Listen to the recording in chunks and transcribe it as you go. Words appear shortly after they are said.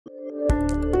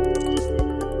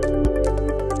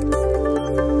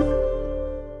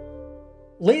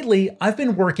Lately, I've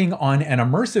been working on an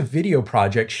immersive video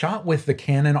project shot with the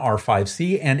Canon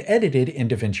R5c and edited in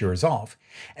Davinci Resolve,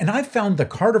 and I've found the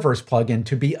Kartaverse plugin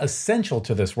to be essential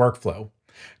to this workflow.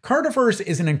 Kartaverse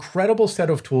is an incredible set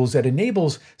of tools that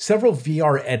enables several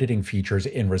VR editing features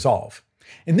in Resolve.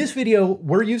 In this video,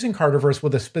 we're using Kartaverse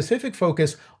with a specific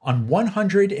focus on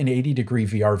 180-degree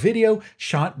VR video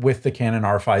shot with the Canon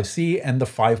R5c and the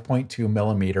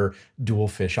 5.2mm dual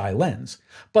fisheye lens.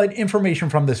 But information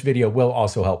from this video will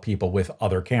also help people with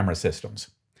other camera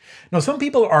systems. Now, some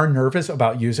people are nervous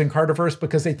about using Kartaverse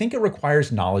because they think it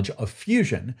requires knowledge of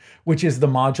Fusion, which is the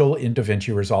module in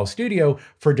Davinci Resolve Studio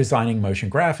for designing motion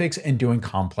graphics and doing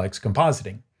complex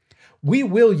compositing. We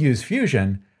will use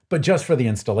Fusion, but just for the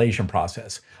installation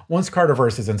process. Once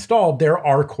Kartaverse is installed, there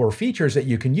are core features that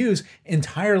you can use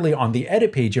entirely on the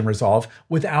edit page in Resolve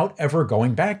without ever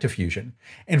going back to Fusion.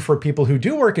 And for people who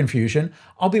do work in Fusion,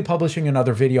 I'll be publishing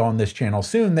another video on this channel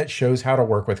soon that shows how to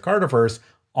work with Kartaverse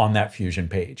on that Fusion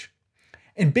page.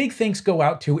 And big thanks go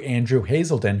out to Andrew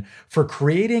Hazelden for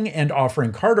creating and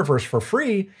offering Kartaverse for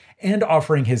free and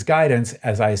offering his guidance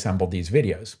as I assembled these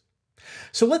videos.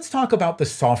 So let's talk about the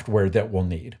software that we'll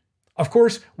need. Of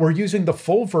course, we're using the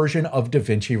full version of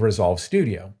Davinci Resolve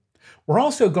Studio. We're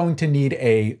also going to need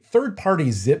a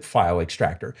third-party zip file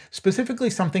extractor, specifically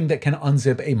something that can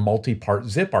unzip a multi-part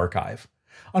zip archive.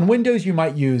 On Windows, you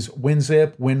might use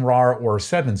WinZip, WinRAR, or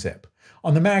 7-zip.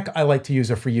 On the Mac, I like to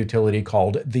use a free utility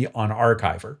called the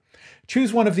Unarchiver.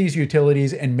 Choose one of these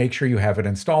utilities and make sure you have it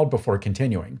installed before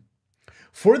continuing.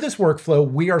 For this workflow,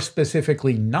 we are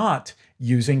specifically not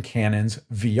using Canon's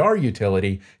VR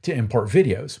utility to import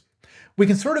videos. We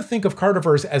can sort of think of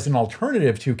Kartaverse as an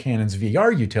alternative to Canon's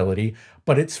VR utility,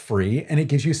 but it's free and it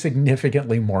gives you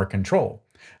significantly more control.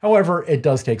 However, it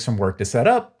does take some work to set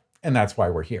up, and that's why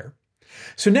we're here.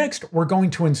 So next, we're going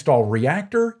to install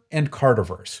Reactor and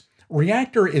Kartaverse.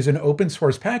 Reactor is an open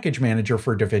source package manager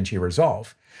for Davinci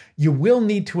Resolve. You will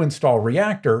need to install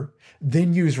Reactor,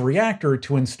 then use Reactor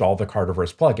to install the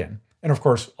Kartaverse plugin. And of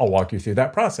course, I'll walk you through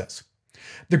that process.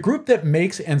 The group that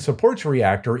makes and supports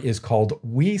Reactor is called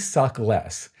We Suck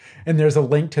Less, and there's a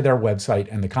link to their website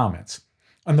in the comments.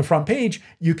 On the front page,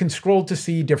 you can scroll to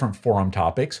see different forum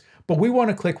topics, but we want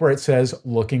to click where it says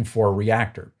Looking for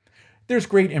Reactor. There's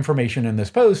great information in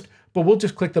this post, but we'll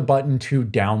just click the button to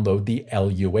download the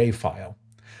LUA file.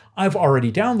 I've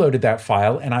already downloaded that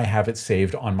file and I have it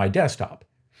saved on my desktop.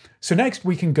 So next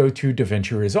we can go to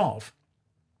Davinci Resolve.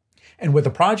 And with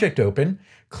the project open,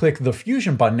 click the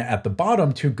Fusion button at the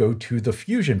bottom to go to the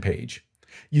Fusion page.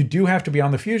 You do have to be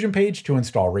on the Fusion page to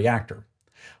install Reactor.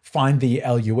 Find the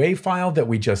LUA file that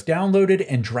we just downloaded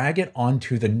and drag it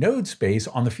onto the node space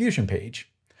on the Fusion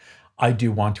page. I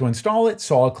do want to install it,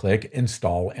 so I'll click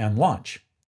Install and Launch.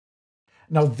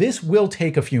 Now this will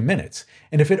take a few minutes,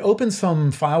 and if it opens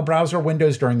some file browser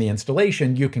windows during the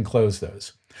installation, you can close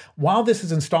those. While this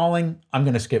is installing, I'm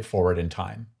going to skip forward in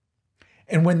time.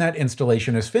 And when that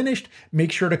installation is finished,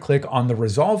 make sure to click on the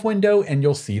Resolve window and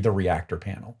you'll see the Reactor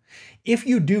panel. If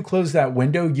you do close that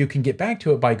window, you can get back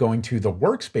to it by going to the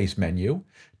Workspace menu,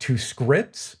 to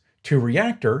Scripts, to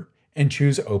Reactor, and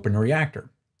choose Open Reactor.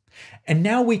 And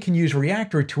now we can use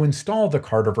Reactor to install the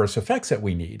Kartaverse effects that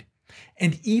we need.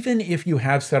 And even if you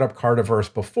have set up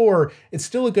Kartaverse before, it's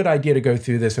still a good idea to go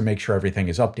through this and make sure everything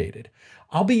is updated.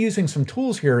 I'll be using some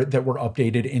tools here that were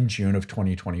updated in June of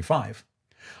 2025.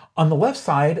 On the left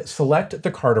side, select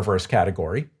the Kartaverse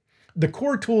category. The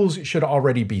core tools should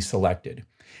already be selected.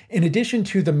 In addition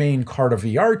to the main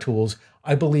KartaVR tools,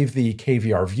 I believe the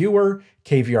KVR Viewer,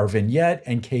 KVR Vignette,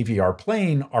 and KVR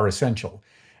Plane are essential.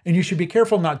 And you should be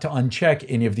careful not to uncheck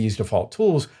any of these default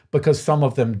tools because some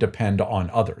of them depend on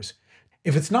others.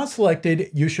 If it's not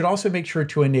selected, you should also make sure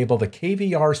to enable the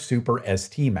KVR Super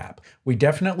STMap. We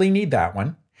definitely need that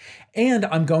one. And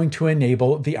I'm going to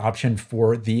enable the option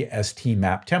for the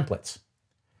STMap templates.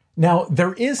 Now,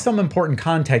 there is some important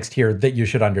context here that you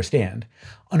should understand.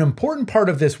 An important part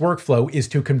of this workflow is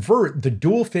to convert the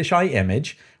dual fisheye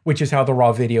image, which is how the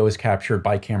raw video is captured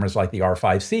by cameras like the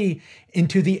R5c,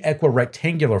 into the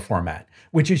Equirectangular format,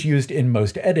 which is used in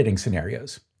most editing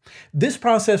scenarios. This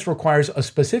process requires a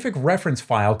specific reference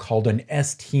file called an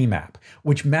STMap,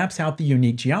 which maps out the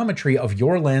unique geometry of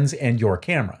your lens and your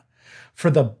camera. For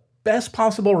the best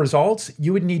possible results,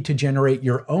 you would need to generate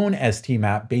your own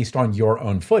STMap based on your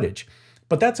own footage,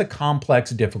 but that's a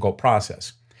complex, difficult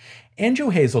process. Andrew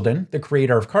Hazelden, the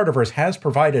creator of Kartaverse, has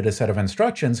provided a set of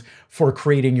instructions for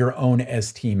creating your own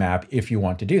STMap if you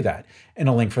want to do that, and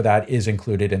a link for that is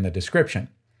included in the description.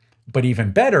 But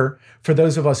even better, for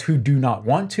those of us who do not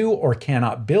want to or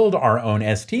cannot build our own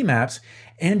STMaps,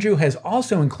 Andrew has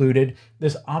also included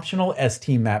this optional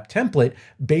STMap template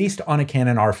based on a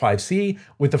Canon R5c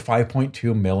with a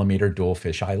 5.2mm dual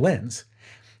fisheye lens.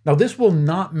 Now, this will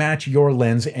not match your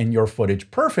lens and your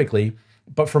footage perfectly,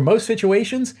 but for most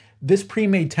situations, this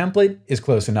pre-made template is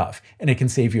close enough, and it can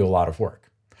save you a lot of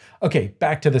work. Okay,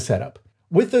 back to the setup.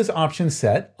 With those options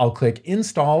set, I'll click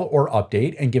Install or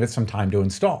Update and give it some time to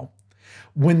install.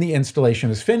 When the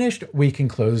installation is finished, we can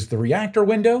close the Reactor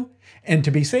window, and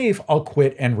to be safe, I'll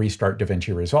quit and restart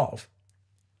Davinci Resolve.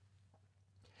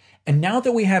 And now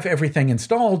that we have everything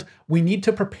installed, we need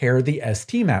to prepare the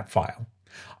STMap file.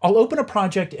 I'll open a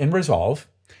project in Resolve,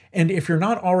 and if you're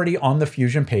not already on the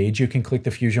Fusion page, you can click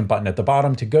the Fusion button at the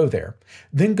bottom to go there.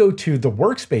 Then go to the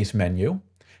Workspace menu,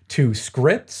 to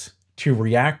Scripts, to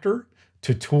Reactor,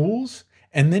 to Tools,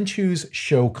 and then choose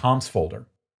Show Comps folder.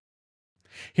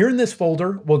 Here in this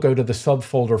folder, we'll go to the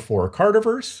subfolder for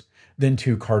Kartaverse, then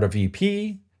to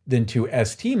KartaVP, then to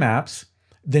STMaps,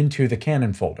 then to the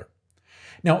Canon folder.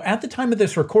 Now, at the time of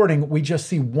this recording, we just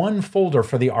see one folder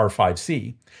for the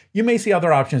R5c. You may see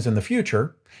other options in the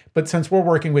future, but since we're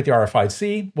working with the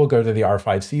R5c, we'll go to the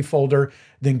R5c folder,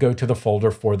 then go to the folder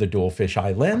for the dual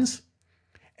fisheye lens,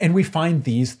 and we find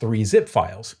these 3 zip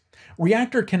files.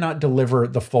 Reactor cannot deliver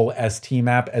the full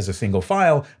STMap as a single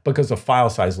file because of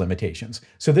file size limitations.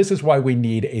 So this is why we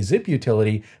need a zip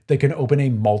utility that can open a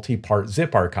multi-part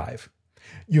zip archive.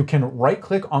 You can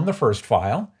right-click on the first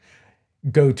file,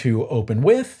 go to Open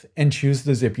With, and choose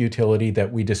the zip utility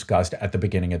that we discussed at the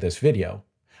beginning of this video.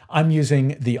 I'm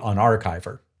using the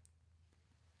Unarchiver.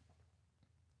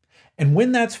 And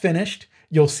when that's finished,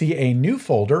 you'll see a new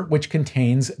folder which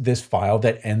contains this file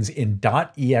that ends in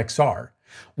 .exr.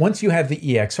 Once you have the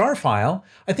EXR file,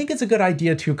 I think it's a good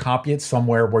idea to copy it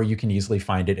somewhere where you can easily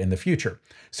find it in the future.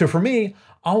 So for me,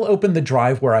 I'll open the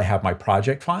drive where I have my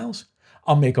project files.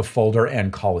 I'll make a folder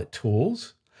and call it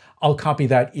Tools. I'll copy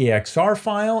that EXR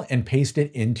file and paste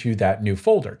it into that new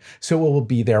folder, so it will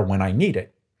be there when I need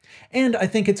it. And I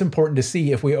think it's important to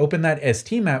see if we open that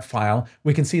STMap file,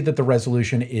 we can see that the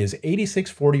resolution is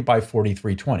 8640 by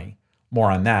 4320.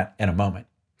 More on that in a moment.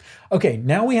 Okay,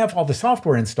 now we have all the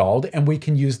software installed and we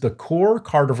can use the core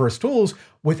Kartaverse tools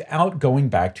without going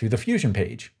back to the Fusion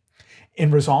page. In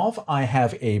Resolve, I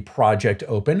have a project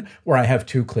open where I have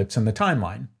 2 clips in the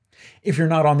timeline. If you're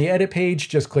not on the edit page,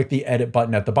 just click the edit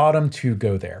button at the bottom to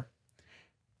go there.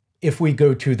 If we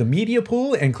go to the media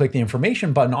pool and click the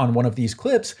information button on one of these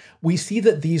clips, we see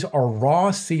that these are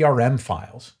raw CRM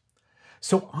files.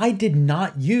 So I did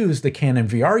not use the Canon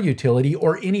VR utility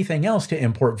or anything else to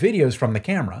import videos from the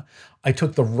camera. I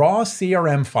took the raw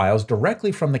CRM files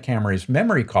directly from the camera's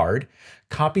memory card,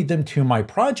 copied them to my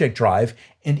project drive,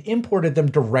 and imported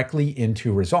them directly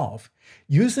into Resolve.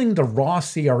 Using the raw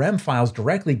CRM files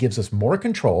directly gives us more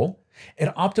control,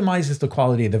 it optimizes the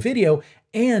quality of the video,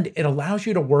 and it allows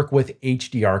you to work with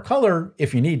HDR color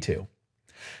if you need to.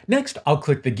 Next, I'll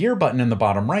click the gear button in the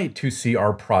bottom right to see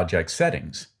our project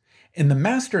settings. In the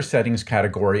Master Settings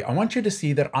category, I want you to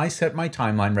see that I set my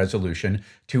timeline resolution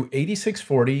to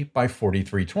 8640 by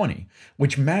 4320,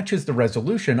 which matches the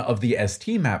resolution of the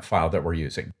STMap file that we're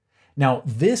using. Now,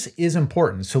 this is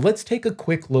important, so let's take a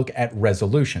quick look at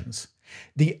resolutions.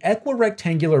 The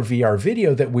Equirectangular VR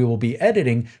video that we will be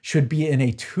editing should be in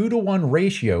a 2:1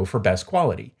 ratio for best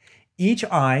quality. Each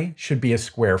eye should be a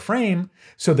square frame,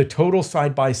 so the total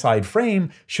side-by-side frame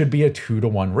should be a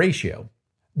 2:1 ratio.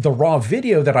 The raw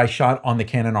video that I shot on the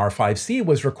Canon R5c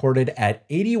was recorded at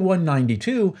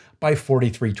 8192 by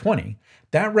 4320.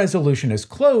 That resolution is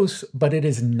close, but it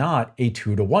is not a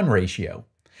 2:1 ratio.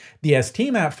 The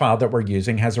STMap file that we're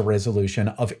using has a resolution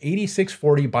of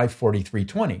 8640 by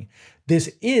 4320.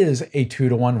 This is a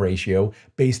 2:1 ratio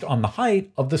based on the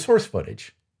height of the source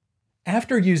footage.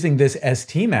 After using this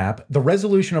STMap, the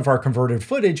resolution of our converted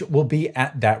footage will be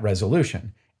at that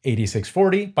resolution,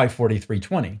 8640 by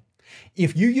 4320.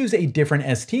 If you use a different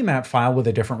STMap file with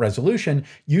a different resolution,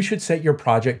 you should set your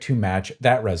project to match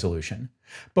that resolution.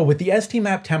 But with the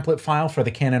STMap template file for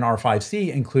the Canon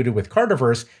R5c included with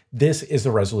Kartaverse, this is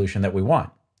the resolution that we want.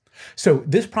 So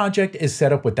this project is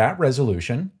set up with that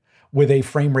resolution, with a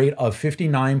frame rate of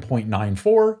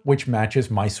 59.94, which matches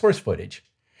my source footage.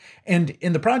 And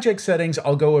in the project settings,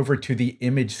 I'll go over to the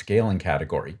image scaling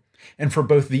category. And for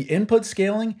both the input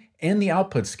scaling and the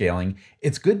output scaling,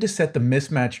 it's good to set the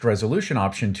mismatched resolution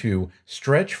option to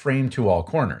stretch frame to all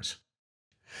corners.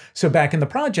 So back in the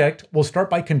project, we'll start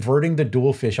by converting the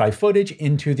dual fisheye footage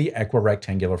into the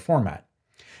equirectangular format.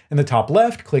 In the top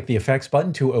left, click the Effects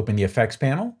button to open the Effects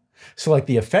panel, select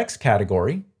the Effects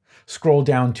category, Scroll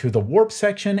down to the warp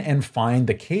section and find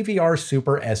the KVR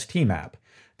Super STMap.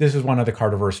 This is one of the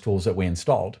Kartaverse tools that we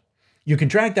installed. You can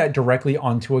drag that directly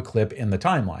onto a clip in the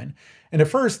timeline, and at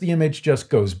first the image just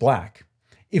goes black.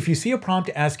 If you see a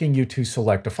prompt asking you to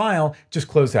select a file, just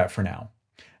close that for now.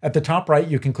 At the top right,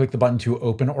 you can click the button to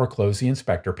open or close the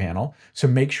inspector panel, so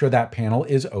make sure that panel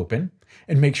is open,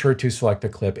 and make sure to select the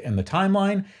clip in the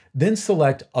timeline, then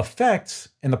select Effects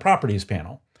in the Properties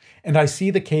panel. And I see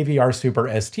the KVR Super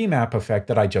STMap effect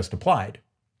that I just applied.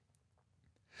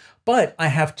 But I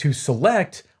have to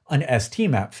select an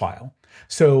STMap file.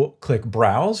 So click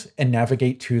Browse and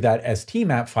navigate to that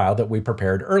STMap file that we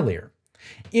prepared earlier.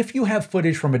 If you have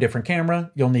footage from a different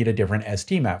camera, you'll need a different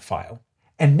STMap file.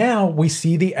 And now we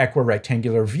see the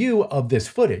equirectangular view of this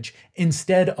footage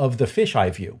instead of the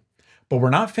fisheye view. But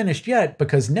we're not finished yet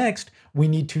because next we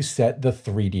need to set the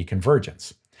 3D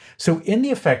convergence. So in the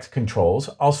effects controls,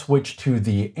 I'll switch to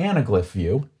the anaglyph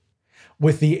view.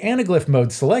 With the anaglyph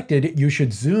mode selected, you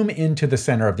should zoom into the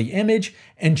center of the image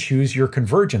and choose your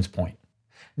convergence point.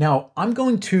 Now, I'm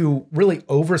going to really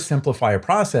oversimplify a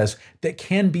process that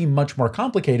can be much more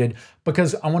complicated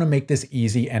because I want to make this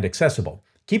easy and accessible.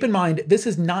 Keep in mind, this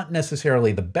is not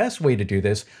necessarily the best way to do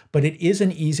this, but it is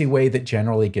an easy way that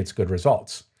generally gets good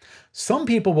results. Some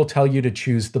people will tell you to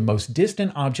choose the most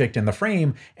distant object in the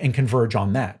frame and converge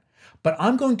on that. But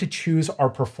I'm going to choose our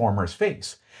performer's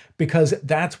face because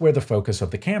that's where the focus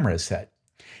of the camera is set.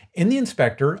 In the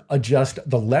inspector, adjust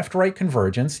the left-right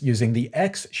convergence using the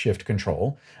X shift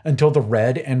control until the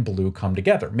red and blue come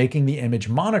together, making the image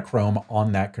monochrome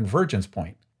on that convergence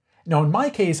point. Now, in my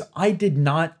case, I did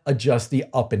not adjust the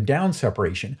up and down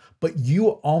separation, but you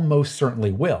almost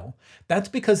certainly will. That's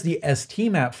because the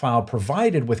STMap file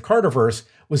provided with Kartaverse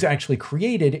was actually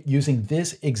created using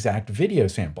this exact video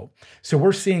sample. So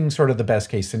we're seeing sort of the best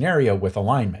case scenario with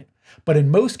alignment. But in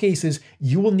most cases,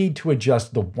 you will need to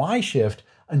adjust the Y shift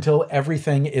until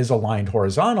everything is aligned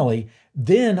horizontally,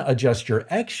 then adjust your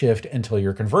X shift until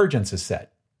your convergence is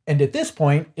set. And at this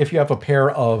point, if you have a pair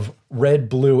of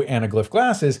red-blue anaglyph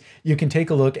glasses, you can take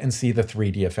a look and see the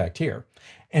 3D effect here.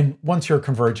 And once your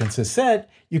convergence is set,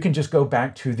 you can just go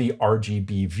back to the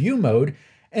RGB view mode,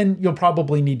 and you'll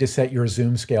probably need to set your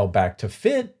zoom scale back to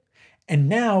fit. And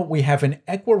now we have an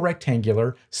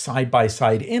equirectangular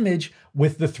side-by-side image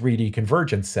with the 3D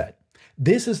convergence set.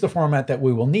 This is the format that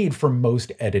we will need for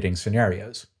most editing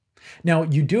scenarios. Now,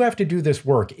 you do have to do this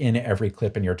work in every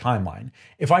clip in your timeline.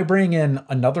 If I bring in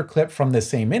another clip from the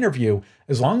same interview,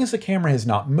 as long as the camera has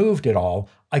not moved at all,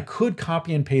 I could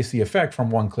copy and paste the effect from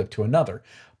one clip to another.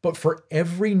 But for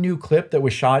every new clip that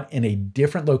was shot in a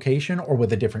different location or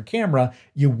with a different camera,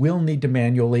 you will need to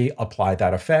manually apply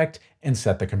that effect and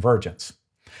set the convergence.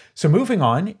 So moving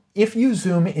on, if you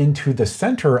zoom into the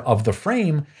center of the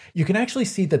frame, you can actually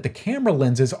see that the camera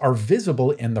lenses are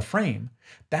visible in the frame.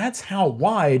 That's how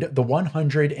wide the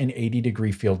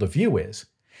 180-degree field of view is.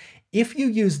 If you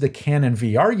use the Canon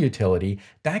VR utility,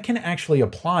 that can actually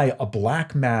apply a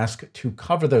black mask to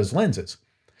cover those lenses.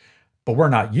 But we're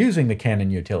not using the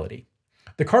Canon utility.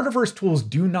 The Kartaverse tools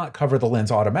do not cover the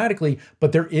lens automatically,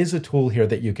 but there is a tool here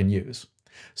that you can use.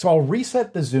 So I'll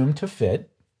reset the zoom to fit.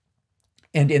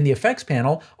 And in the effects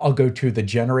panel, I'll go to the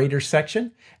generator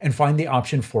section and find the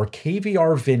option for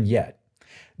KVR Vignette.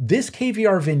 This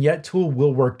KVR Vignette tool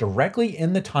will work directly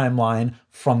in the timeline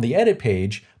from the edit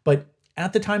page, but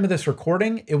at the time of this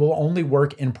recording, it will only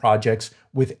work in projects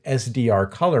with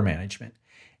SDR color management.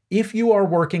 If you are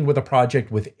working with a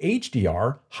project with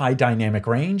HDR, high dynamic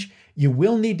range, you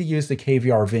will need to use the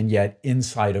KVR Vignette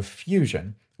inside of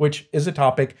Fusion, which is a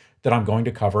topic that I'm going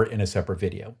to cover in a separate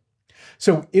video.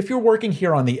 So if you're working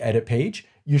here on the edit page,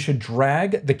 you should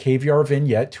drag the KVR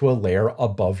Vignette to a layer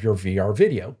above your VR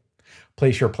video.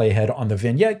 Place your playhead on the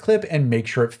vignette clip and make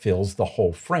sure it fills the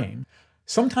whole frame.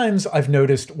 Sometimes I've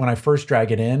noticed when I first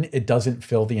drag it in, it doesn't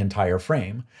fill the entire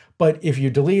frame, but if you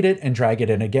delete it and drag it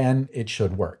in again, it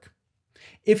should work.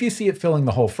 If you see it filling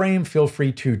the whole frame, feel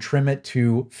free to trim it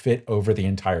to fit over the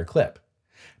entire clip.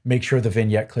 Make sure the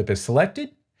vignette clip is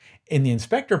selected. In the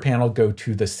inspector panel, go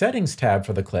to the settings tab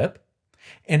for the clip.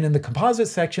 And in the composite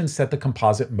section, set the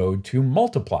composite mode to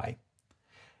multiply.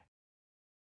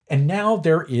 And now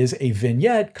there is a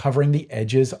vignette covering the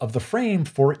edges of the frame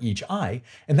for each eye,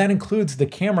 and that includes the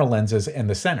camera lenses in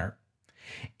the center.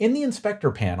 In the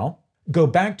inspector panel, go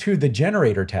back to the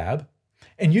generator tab,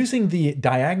 and using the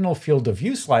diagonal field of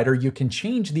view slider, you can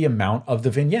change the amount of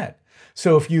the vignette.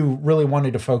 So if you really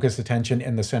wanted to focus attention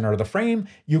in the center of the frame,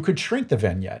 you could shrink the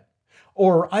vignette.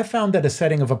 Or I found that a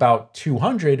setting of about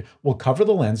 200 will cover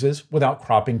the lenses without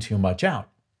cropping too much out.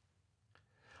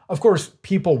 Of course,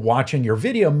 people watching your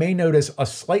video may notice a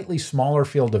slightly smaller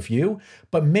field of view,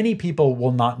 but many people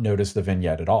will not notice the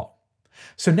vignette at all.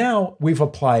 So now we've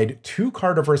applied 2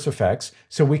 Kartaverse effects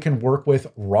so we can work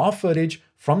with raw footage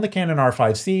from the Canon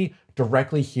R5c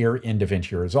directly here in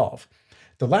Davinci Resolve.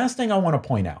 The last thing I want to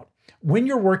point out, when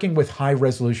you're working with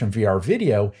high-resolution VR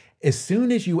video, as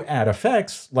soon as you add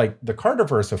effects, like the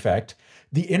Kartaverse effect,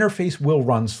 the interface will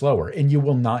run slower and you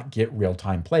will not get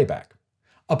real-time playback.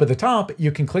 Up at the top,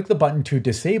 you can click the button to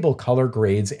disable color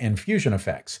grades and fusion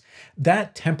effects.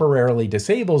 That temporarily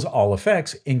disables all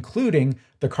effects, including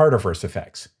the Kartaverse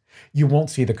effects. You won't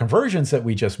see the conversions that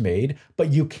we just made,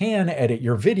 but you can edit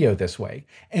your video this way.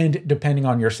 And depending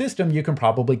on your system, you can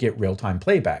probably get real-time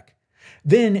playback.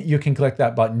 Then you can click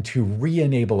that button to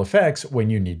re-enable effects when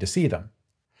you need to see them.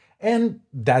 And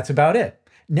that's about it.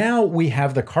 Now we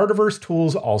have the Kartaverse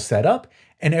tools all set up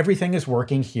and everything is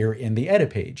working here in the edit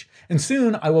page. And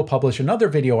soon I will publish another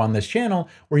video on this channel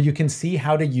where you can see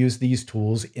how to use these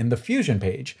tools in the Fusion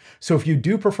page. So if you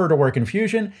do prefer to work in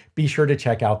Fusion, be sure to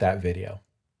check out that video.